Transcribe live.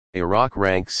Iraq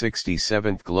ranks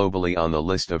 67th globally on the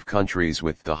list of countries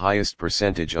with the highest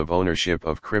percentage of ownership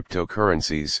of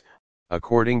cryptocurrencies,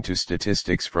 according to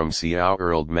statistics from Sia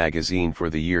World magazine for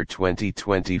the year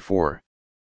 2024.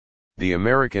 The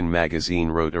American magazine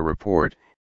wrote a report,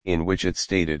 in which it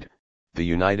stated, the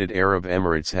United Arab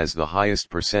Emirates has the highest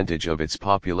percentage of its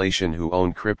population who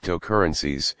own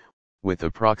cryptocurrencies, with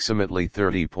approximately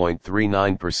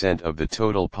 30.39% of the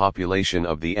total population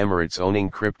of the Emirates owning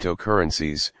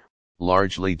cryptocurrencies,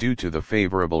 largely due to the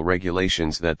favorable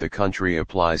regulations that the country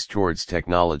applies towards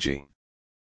technology,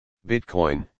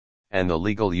 Bitcoin, and the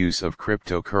legal use of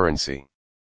cryptocurrency.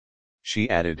 She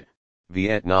added,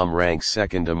 Vietnam ranks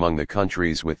second among the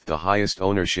countries with the highest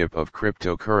ownership of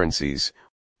cryptocurrencies,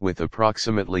 with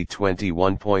approximately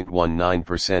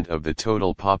 21.19% of the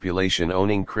total population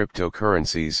owning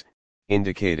cryptocurrencies,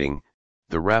 indicating,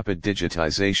 the rapid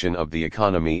digitization of the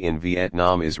economy in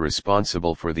Vietnam is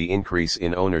responsible for the increase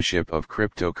in ownership of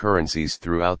cryptocurrencies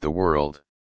throughout the world.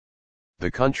 The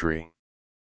country.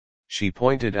 She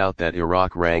pointed out that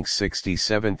Iraq ranks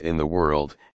 67th in the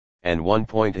world, and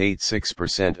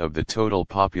 1.86% of the total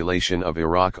population of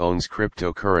Iraq owns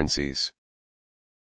cryptocurrencies.